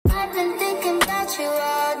got you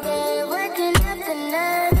all day, waking up the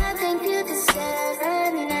night. I think you deserve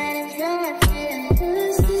every night if you're my feeling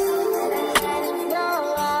too soon. Let it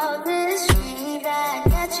flow all this dream. I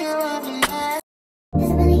got you on the night.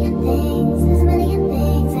 There's a million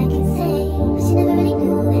things I can say, but you never really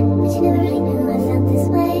knew it. But you never really knew I felt this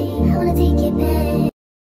way. I wanna take it back.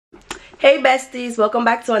 Hey besties, welcome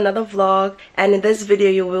back to another vlog, and in this video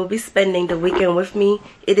you will be spending the weekend with me.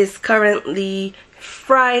 It is currently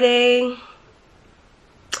Friday,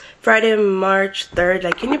 March 3rd.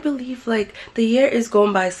 Like, can you believe, like, the year is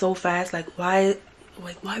going by so fast? Like, why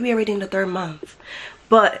are we already in the 3rd month?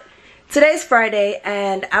 But today's Friday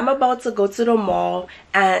and I'm about to go to the mall,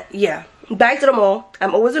 and yeah, back to the mall.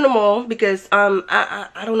 I'm always in the mall because I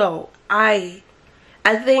don't know, I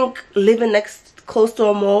think living close to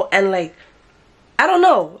a mall and, like, I don't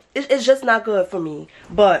know, it's just not good for me.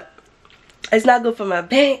 But it's not good for my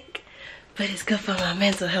bank, but it's good for my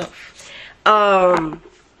mental health.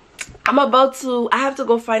 I have to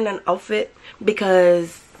go find an outfit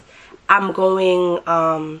because I'm going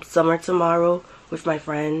somewhere tomorrow with my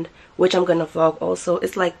friend, which I'm gonna vlog also.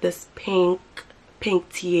 It's like this pink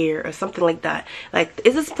PIER or something like that. Like,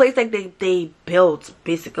 it's this place like they built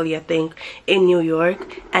basically, I think, in New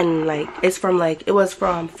York, and like it's from, like, it was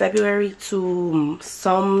from February to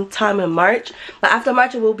sometime in March, but after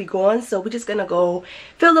March it will be gone. So we're just gonna go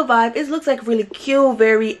feel the vibe. It looks like really cute,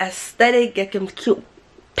 very aesthetic, getting cute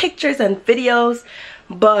pictures and videos.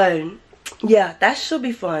 But yeah, that should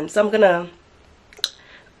be fun. So I'm gonna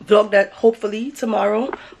vlog that hopefully tomorrow.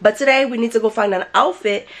 But today we need to go find an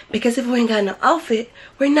outfit, because if we ain't got an outfit,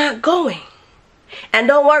 we're not going. And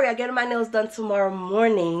don't worry, I'm getting my nails done tomorrow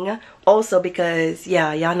morning also, because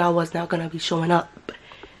yeah, y'all know I was not gonna be showing up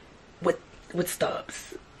with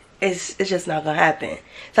stubs. It's just not gonna happen.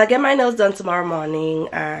 So I get my nails done tomorrow morning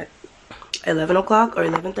at 11 o'clock or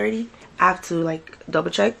 11:30. I have to, like,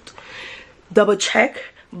 double check,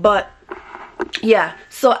 but yeah,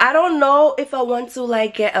 so I don't know if I want to,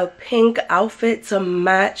 like, get a pink outfit to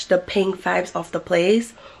match the pink vibes of the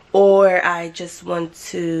place, or I just want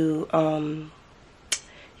to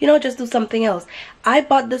you know, just do something else. I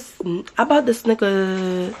bought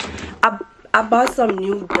sneaker, I bought some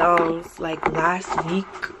new dongs like last week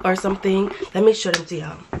or something. Let me show them to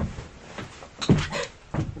y'all.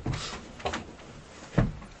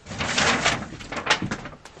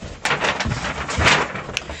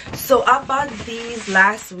 So I bought these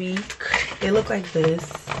last week. They look like this.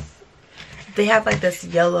 They have like this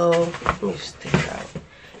yellow, let me just take it out.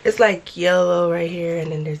 It's like yellow right here,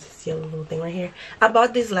 and then there's this yellow little thing right here. I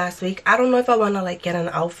bought these last week. I don't know if I want to, like, get an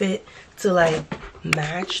outfit to, like,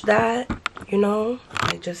 match that, you know,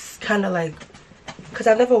 like, just kind of like, because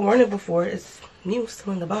I've never worn it before. It's new,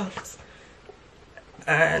 still in the box,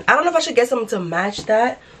 and I don't know if I should get something to match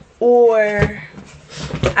that, or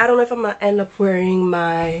I don't know if I'm gonna end up wearing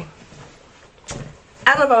my,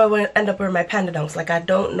 I don't know if I'm gonna end up wearing my panda dunks. Like, I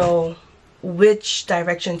don't know which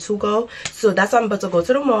direction to go. So that's why I'm about to go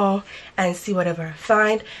to the mall and see whatever I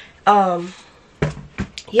find.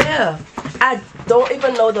 Yeah, I don't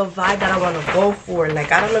even know the vibe that I want to go for.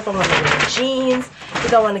 Like, I don't know if I want to wear jeans,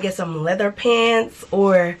 if I want to get some leather pants,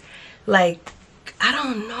 or, like, I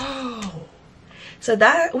don't know. So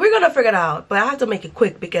that, we're gonna figure it out, but I have to make it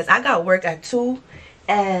quick because I got work at 2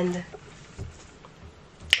 and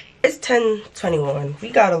it's 10:21. We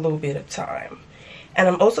got a little bit of time. And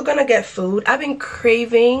I'm also gonna get food. I've been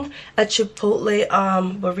craving a Chipotle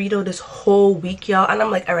burrito this whole week, y'all, and I'm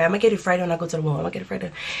like, all right, I'm gonna get it Friday when I go to the mall. I'm gonna get it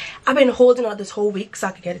Friday. I've been holding out this whole week so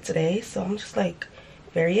I could get it today, so I'm just, like,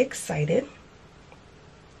 very excited.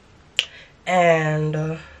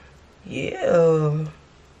 And yeah,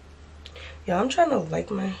 I'm trying to like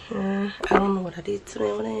my hair. I don't know what I did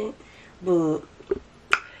today with it, but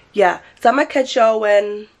yeah, so I'm gonna catch y'all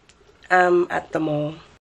when I'm at the mall.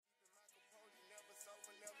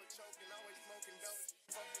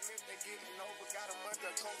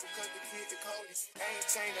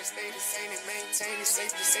 I stay the same and maintain it.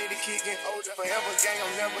 Safe to say the kid get older. Forever gang,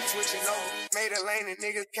 I'm never switching over. Made a lane and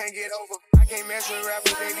niggas can't get over. I can't mess with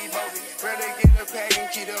rappers, they be bogus. Rather get the pack and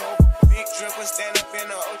keep it open. Big dripper stand up in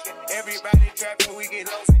the ocean. Everybody trapping, we get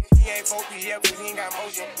lost. He ain't 4 PIER, but he ain't got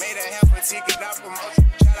motion. Made a half a ticket, not promotion.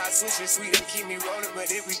 Shout out switching sweet and keep me rolling.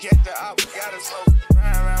 But if we get the op, we gotta slow.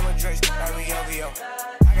 Ride around with Drake, like we OVO.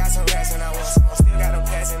 I got some rats and I want some more. Still got them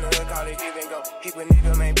pass in the hood, call it give and go. Keep a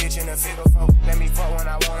nigga, man, bitch in a figure 4. Let me fuck when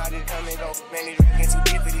I want, I just come and go. Man, these rats too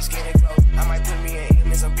deep for these skinny clothes. I might put me in him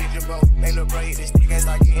in some picture, bro. Make the braid, this nigga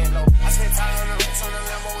start getting low. I spent time on the racks on the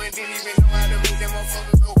Lambo and didn't even know how to move them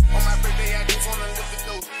motherfuckers go. On my birthday, I just wanna look at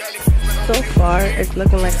those. So far far, it's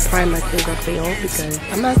looking like Primark is a fail because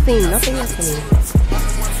I'm not seeing nothing else for me.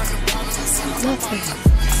 Nothing.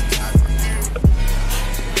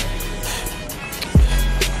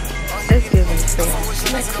 It's giving fail.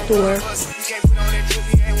 Next door.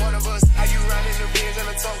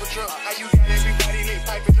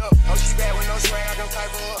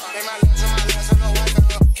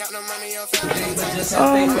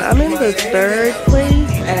 I'm in the 3rd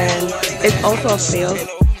place and it's also a fail.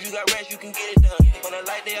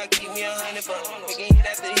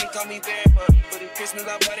 Christmas, I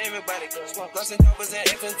bought everybody. Smoke gloss and choppers and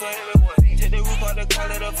infants for everyone. Take the roof out the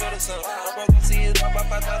collar to feel the sun. I broke up, see it drop by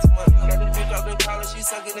 5,000 months. Got this bitch off the collar, she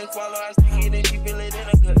suck it and swallow. I stick it and she feel it in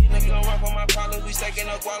her gut. Nigga don't rap on my collar, we stacking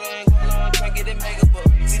up wallow and gualo and try get it mega buck.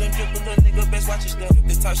 See them drippin', little nigga, best watch your step.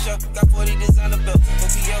 This top shelf, got 40 designer belts. No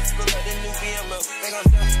PF, look like the new BML. Think I'm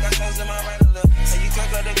dumb, got toes in my right and left. How you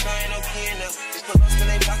crack up the car, ain't no key in there. Just put us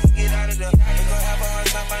when they block and get out of there. They gon' have a hard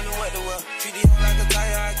time finding what to wear. Treat the hoe like a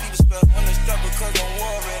tire, I keep it spell. On the strap because I'm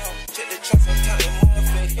warring. Check the trucks, I'm counting more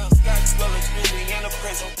fake. Scotch dwellers, Louis, and a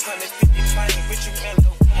prison. 150 flying, Richard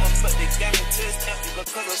Mello. Come on, but they got me to his empty.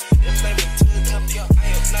 Because I'm spitting flavor to the empty.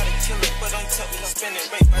 I am not a killer, but don't tell me I'm spending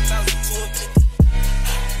rate 5,000 to a 50.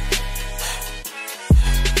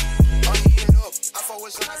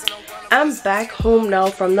 I'm back home now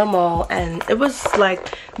from the mall and it was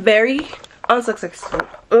like very unsuccessful.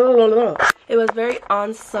 It was very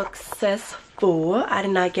unsuccessful. I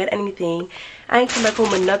did not get anything. I ain't come back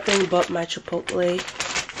home with nothing but my Chipotle.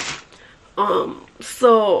 I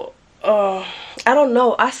don't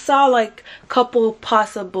know. I saw like a couple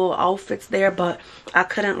possible outfits there, but I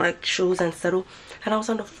couldn't like choose and settle. And I was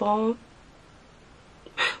on the phone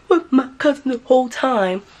with my cousin the whole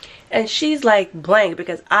time. And she's like blank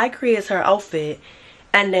because I created her outfit.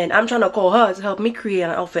 And then I'm trying to call her to help me create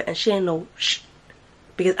an outfit. And she didn't know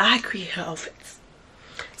because I create her outfits.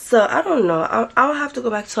 So I don't know. I'll have to go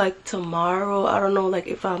back to like tomorrow. I don't know like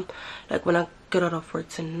if I'm like when I get out of work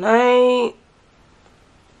tonight.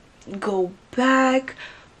 Go back.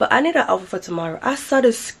 But I need an outfit for tomorrow. I saw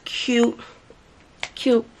this cute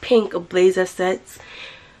pink blazer set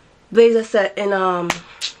in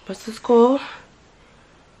what's this called?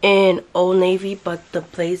 In Old Navy, but the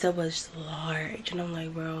blazer was large and I'm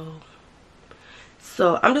like, bro.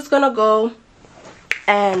 So I'm just gonna go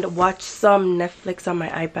and watch some Netflix on my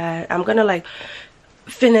iPad. I'm gonna like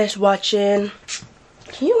finish watching.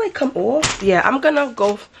 Can you like come off? Yeah, I'm gonna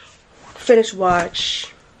go finish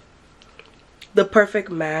watch The Perfect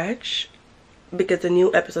Match because the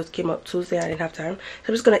new episodes came up Tuesday. I didn't have time, so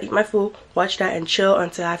I'm just gonna eat my food, watch that, and chill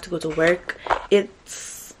until I have to go to work.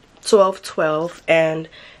 It's 12:12 and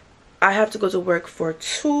I have to go to work for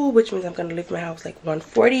 2, which means I'm gonna leave my house like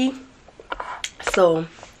 1:40. So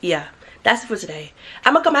yeah, that's it for today.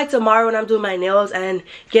 I'm gonna come back tomorrow when I'm doing my nails and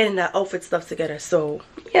getting the outfit stuff together. So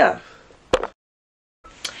yeah.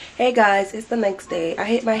 Hey guys, it's the next day. I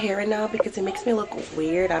hate my hair right now because it makes me look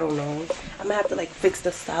weird. I don't know. I'm gonna have to like fix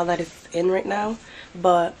the style that it's in right now,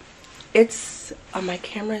 but it's my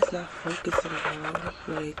camera is not focusing now.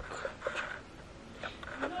 Like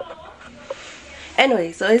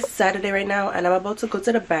anyway, so it's Saturday right now and I'm about to go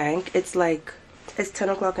to the bank. It's 10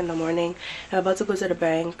 o'clock in the morning. I'm about to go to the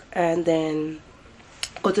bank and then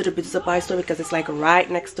go to the beauty supply store because it's like right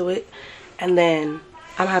next to it. And then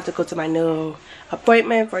I'm gonna have to go to my new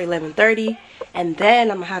appointment for 11:30. And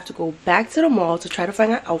then I'm gonna have to go back to the mall to try to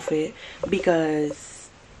find an outfit because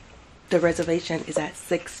the reservation is at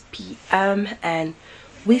 6 p.m. and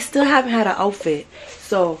we still haven't had an outfit.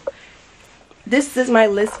 So this is my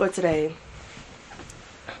list for today.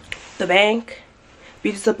 The bank,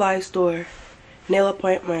 beauty supply store, nail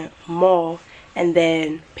appointment, mall, and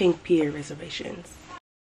then Pink Pier reservations.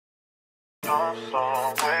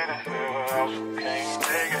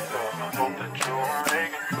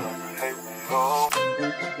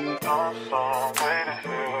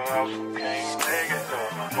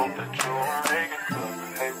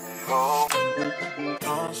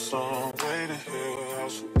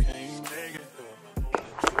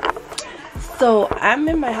 So I'm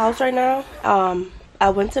in my house right now. I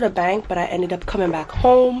went to the bank, but I ended up coming back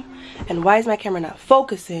home. And why is my camera not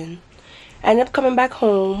focusing? I ended up coming back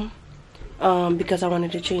home because I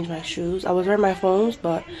wanted to change my shoes. I was wearing my phones,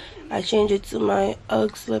 but I changed it to my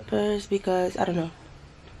Ugg slippers because I don't know.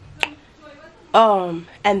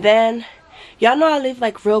 And then y'all know I live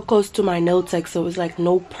like real close to my nail tech, so it's like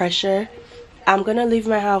no pressure. I'm gonna leave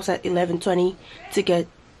my house at 11:20 to get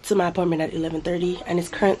to my appointment at 11:30, and it's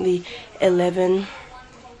currently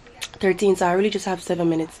 11:13, so I really just have 7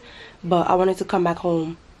 minutes. But I wanted to come back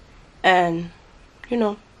home and, you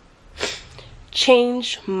know,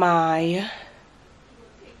 change my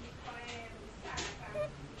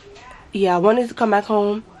yeah, I wanted to come back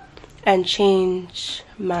home and change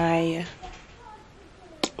my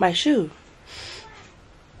shoe.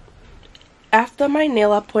 After my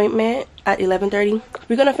nail appointment at 11:30,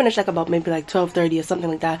 we're gonna finish like about maybe like 12:30 or something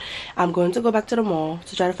like that. I'm going to go back to the mall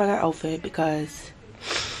to try to find an outfit because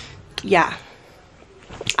yeah,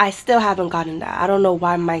 I still haven't gotten that. I don't know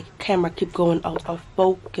why my camera keep going out of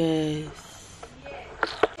focus.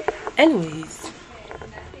 Anyways,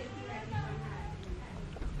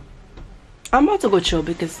 I'm about to go chill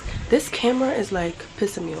because this camera is like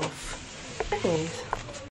pissing me off. Anyways.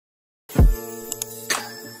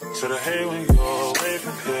 To the hay when you're away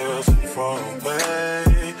from here, so far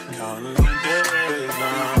away. Counting the days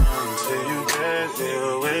until you get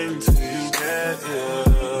here. Wait until you get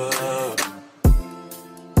here.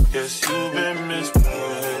 Yes, you've been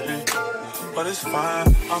misbehaving, but it's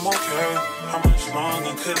fine, I'm okay. How much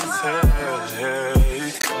longer could it take?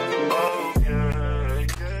 Oh, yeah.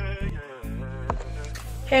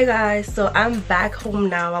 Hey guys, so I'm back home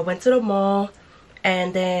now. I went to the mall.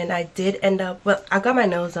 And then I did end up, well, I got my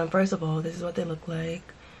nails done. First of all, this is what they look like.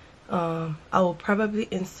 I will probably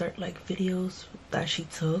insert like videos that she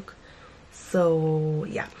took. So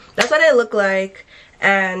yeah, that's what they look like.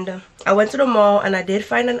 And I went to the mall and I did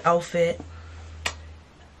find an outfit.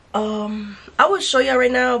 I will show you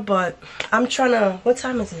right now, but I'm trying to, what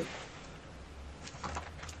time is it?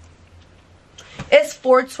 It's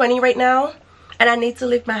 4:20 right now. And I need to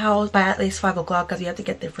leave my house by at least 5 o'clock because you have to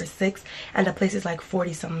get there for 6. And the place is like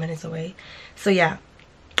 40-some minutes away. So yeah,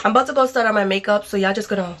 I'm about to go start on my makeup. So y'all just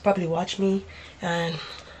gonna probably watch me. And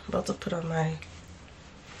I'm about to put on my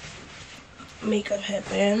makeup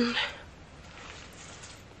headband.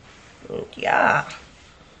 Yeah.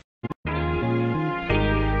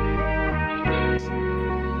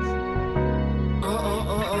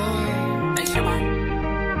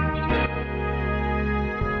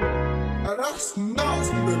 Don't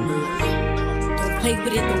play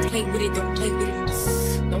with it, don't play with it, don't play with it.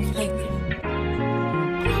 Don't play with it.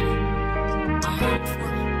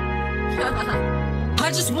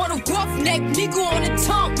 I just want a roughneck nigga on the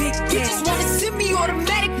tongue. You just wanna send me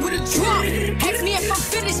automatic with a drop. Ask me if I'm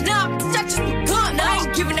finished now, I just begun. I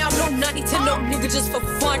ain't giving out no nutty to no nigga just for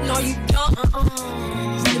fun. Are you dumb?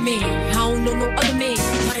 You the man, I don't know no other man.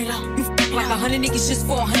 You f like 100 niggas just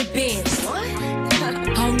for 100 bands.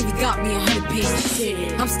 I don't even got me 100 bands.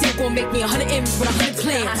 I'm still gonna make me 100 M's with 100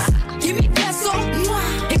 plans. Give me peso,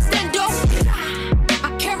 extendo. I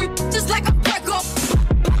carry just like a Prego.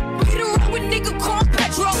 Beat around with nigga called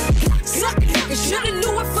Petro. Suck it, you shoulda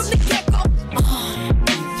knew it from the get-go.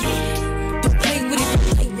 Don't play with it, don't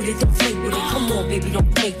play with it, don't play with it. Come on, baby,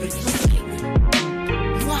 don't play with it.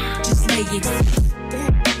 Just lay it.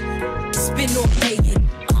 Spin or play it.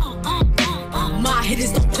 My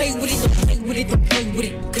hitters don't play with it, don't play with it, don't play with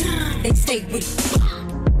it. They stay with it.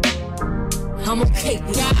 I'm okay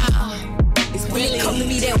with it. It's when they come to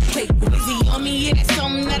me, they'll play with it. Easy on me, yeah, that's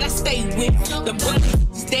something that I stay with. The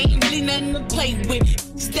brothers, they ain't really nothing to play with.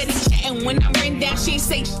 Steady chatting when I ran down, she ain't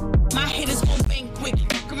say my hitters gon' bang quick.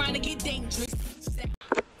 Come around and get dangerous.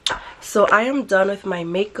 So I am done with my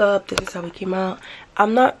makeup. This is how it came out.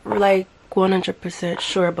 I'm not like 100%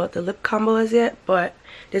 sure about the lip combo as yet, but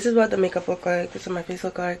this is what the makeup look like. This is what my face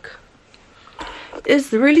look like.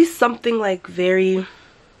 It's really something like very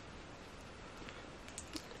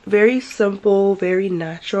simple, very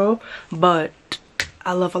natural, but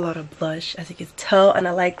I love a lot of blush, as you can tell. And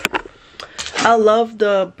I love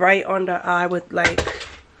the bright under eye with like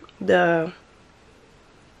the,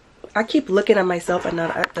 I keep looking at myself and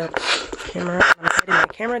not at the camera. I'm getting my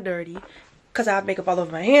camera dirty because I have makeup all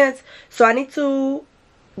over my hands. So I need to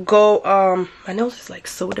go, my nose is like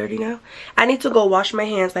so dirty now. I need to go wash my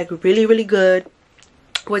hands like really good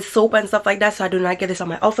with soap and stuff like that, so I do not get this on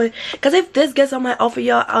my outfit. Because if this gets on my outfit,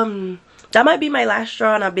 y'all, that might be my last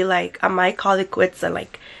straw, and I'll be like, I might call it quits and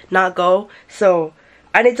like not go. So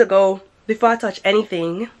I need to go before I touch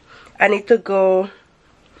anything. I need to go,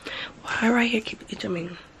 why right here keep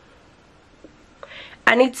itching?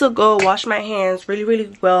 I need to go wash my hands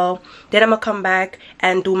really well. Then I'm gonna come back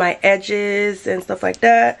and do my edges and stuff like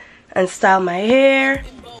that and style my hair.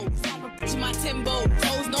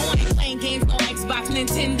 Xbox,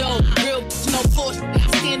 Nintendo, real no force. I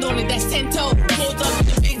stand on it, that's 10 toe. Pulled up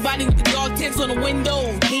with the big body with the dog tints on the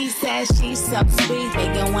window. He says she's so sweet, they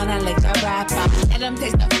gon' wanna lick the rapper. Let them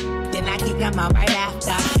taste the then I keep them out right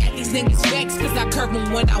after. Got these niggas vexed cause I curve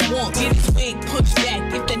them when I want. Get his wig pushed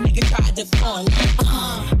back if the nigga tried to fall.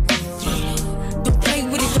 Don't play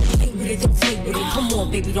with it, don't play with it, don't play with it. Come on,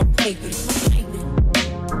 baby, don't play with it.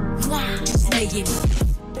 Just lay it.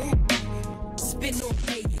 Spin or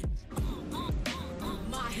play it.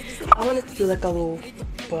 I wanted to do like a little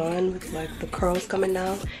bun with like the curls coming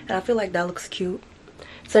down, and I feel like that looks cute.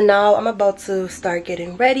 So now I'm about to start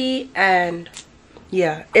getting ready, and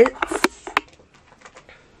yeah,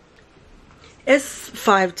 it's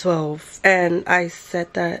 5:12, and I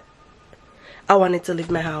said that I wanted to leave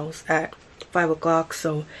my house at 5 o'clock,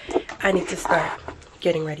 so I need to start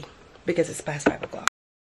getting ready because it's past 5 o'clock.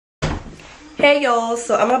 Hey y'all,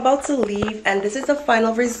 so I'm about to leave, and this is the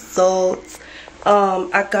final result.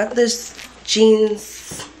 I got this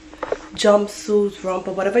jeans jumpsuit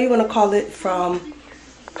romper, whatever you want to call it, from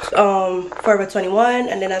Forever 21,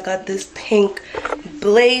 and then I got this pink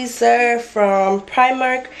blazer from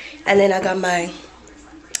Primark, and then I got my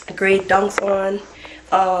gray dunks on.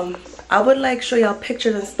 I would like show y'all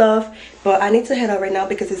pictures and stuff, but I need to head out right now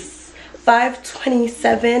because it's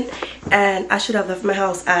 5:27 and I should have left my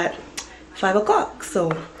house at 5 o'clock.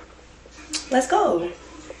 So let's go.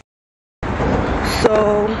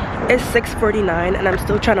 So it's 6:49 and I'm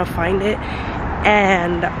still trying to find it,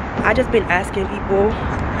 and I just been asking people,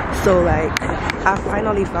 so like I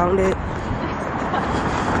finally found it.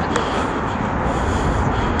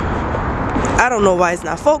 I don't know why it's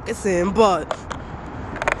not focusing, but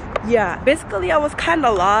yeah, basically I was kind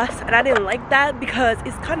of lost, and I didn't like that because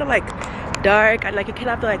it's kind of like dark and like you kind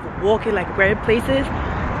of have to like walk in like weird places,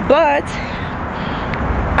 but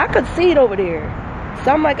I could see it over there,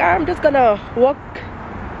 so I'm like, I'm just gonna walk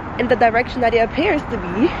in the direction that it appears to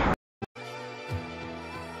be.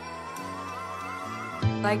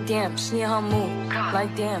 Like damn, she in her mood.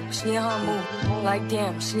 Like damn, she in her mood. Like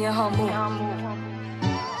damn, she in her mood.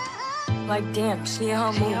 Like damn, she in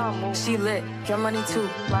her mood. She lit, get money too.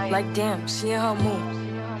 Like damn, she in her mood.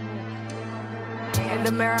 In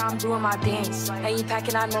the mirror, I'm doing my dance. Ain't he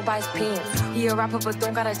packing out nobody's pants. He a rapper, but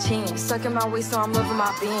don't got a chance. Sucking my waist, so I'm loving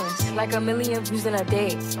my bands. Like 1 million views in a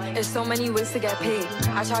day. There's so many ways to get paid.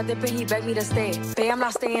 I tried dipping, he begged me to stay. Babe, I'm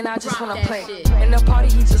not staying, I just wanna play. In the party,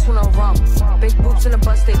 he just wanna rump. Big boobs in the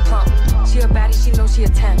butt, stay plump. She a baddie, she knows she a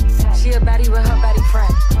 10. She a baddie with her baddie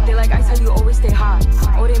friend. They like I tell you, always stay hot.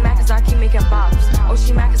 Oh, they mad cause I keep making bops. Oh,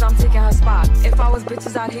 she mad cause I'm taking her spot. If I was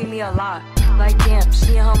bitches, I'd hate me a lot. Like damn,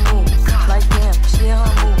 she in her mood. Like damn, she in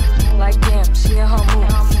her mood. Like damn, she in her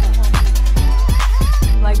mood.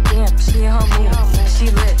 Like damn, she in her mood. She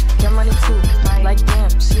lit, get money too. Like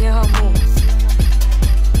damn, she in her mood.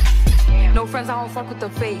 No friends, I don't fuck with the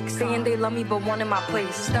fake. Saying they love me, but one in my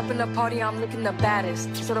place. Step in the party, I'm looking the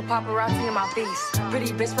baddest. So the paparazzi in my face.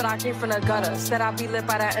 Pretty bitch, but I came from the gutter. Said I'd be lit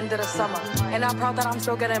by the end of the summer. And I'm proud that I'm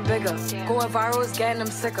still getting bigger. Going viral is getting them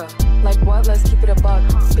sicker. Like what? Let's keep it a buck.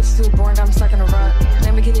 Bitch too boring, I'm stuck in a rut.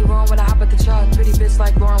 Lamborghini wrong when I hop at the truck. Pretty bitch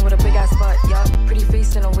like Lauren with a big ass butt. Yup. Pretty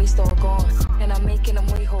face and a waist all gone. And I'm making them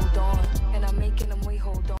wait, hold on. And I'm making them wait,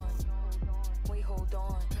 hold on. Wait, hold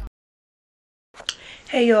on.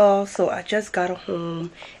 Hey y'all, so I just got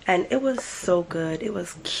home and it was so good. It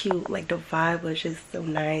was cute, like the vibe was just so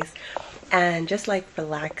nice and just like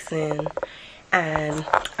relaxing, and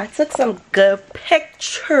I took some good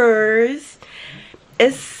pictures.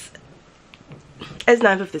 It's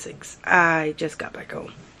 9:56. I just got back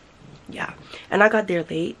home, yeah, and I got there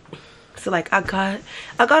late, so like I got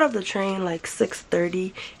off the train like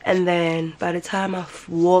 6:30, and then by the time I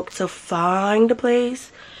walked to find the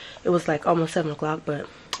place, it was like almost 7 o'clock. But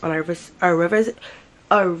on our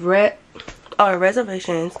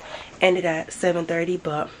reservations ended at 7:30,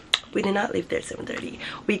 but we did not leave there at 7:30.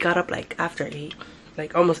 We got up like after 8,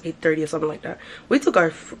 like almost 8:30 or something like that. We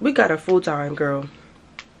got our full time, girl.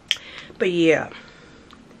 But yeah,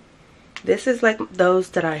 this is like those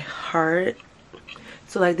that I heart.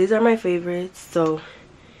 So like these are my favorites. So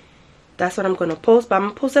that's what I'm gonna post. But I'm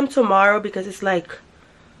gonna post them tomorrow because it's like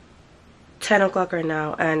 10 o'clock right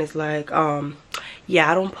now, and it's like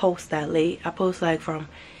yeah, I don't post that late. I post like from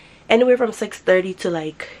anywhere from 6:30 to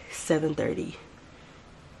like 7:30.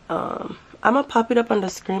 I'm gonna pop it up on the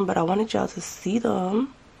screen, but I wanted y'all to see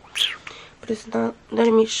them, but it's not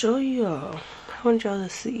letting me show y'all. I want y'all to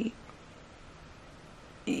see.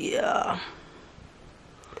 Yeah,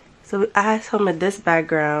 so I had some of this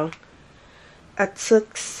background. I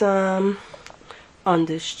took some on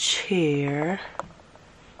this chair.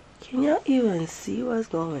 Can y'all even see what's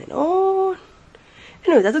going on?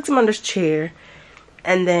 Anyways, I took some on this chair,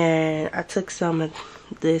 and then I took some of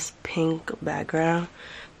this pink background.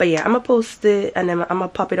 But yeah, I'm gonna post it, and then I'm gonna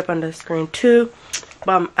pop it up on the screen too.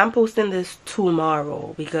 But I'm posting this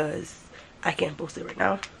tomorrow because I can't post it right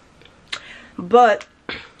now. But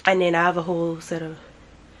and then I have a whole set of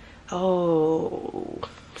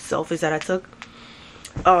selfies that I took.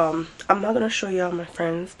 I'm not gonna show y'all my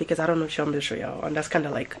friends because I don't know if you want me to show y'all, and that's kind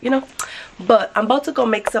of like, you know. But I'm about to go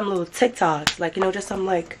make some little TikToks, like, you know, just some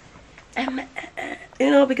like,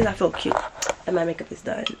 you know, because I feel cute and my makeup is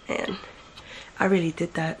done. And I really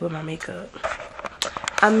did that with my makeup.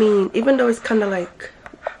 I mean, even though it's kind of like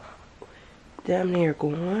damn near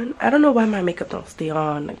gone, I don't know why my makeup don't stay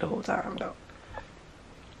on like the whole time though.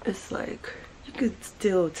 It's like you could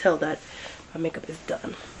still tell that my makeup is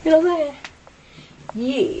done, you know what I'm saying?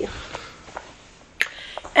 Yeah.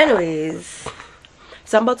 Anyways,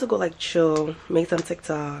 so I'm about to go like chill, make some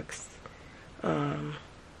TikToks.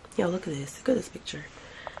 Yeah, look at this, look at this picture.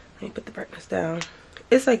 Let me put the brightness down.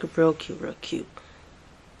 It's like real cute, real cute.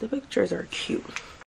 The pictures are cute.